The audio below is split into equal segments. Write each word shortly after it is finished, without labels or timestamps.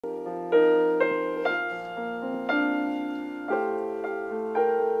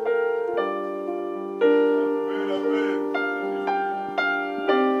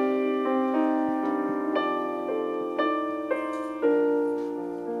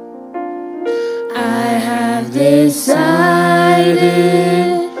decided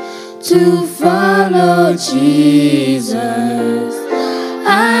to follow Jesus.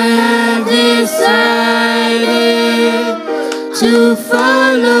 I have decided to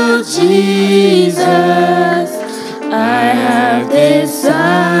follow Jesus. I have decided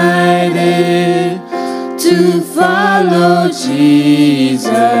to follow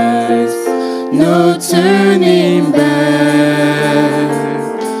Jesus. No turning back,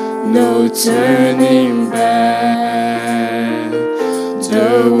 no turning back.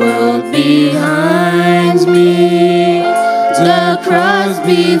 The world behind me, the cross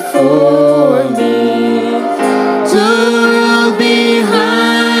before me. The world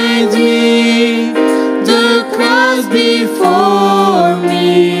behind me, the cross before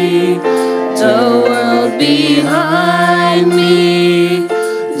me. The world behind me,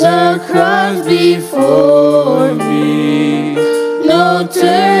 the cross before me. No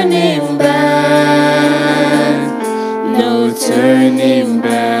turning back, no turning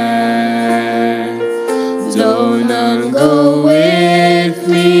back. Though none go with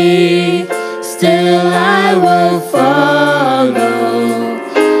me, still I will follow.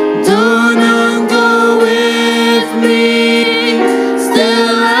 Though none go with me,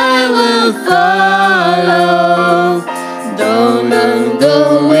 still I will follow. Though none go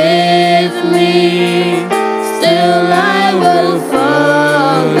with me, still I will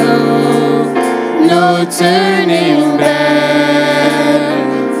follow. No turning back,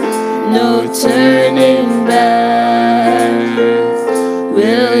 no turning back.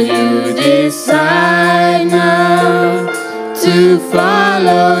 Will you decide now to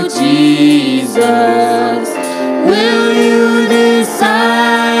follow Jesus? Will you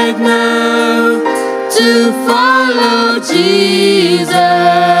decide now to follow Jesus?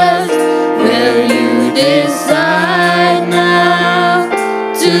 Will you decide now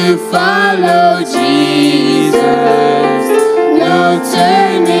to follow Jesus? No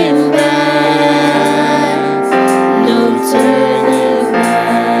turning back, no turning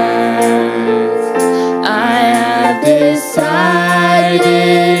back. I have decided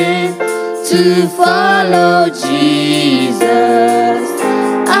to follow Jesus.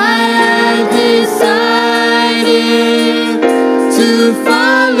 I have decided to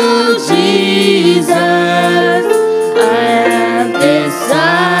follow Jesus. I have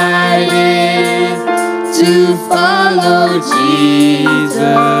decided to follow Jesus.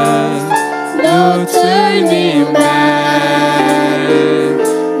 No turning back,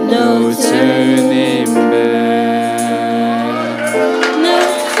 no turning back. No.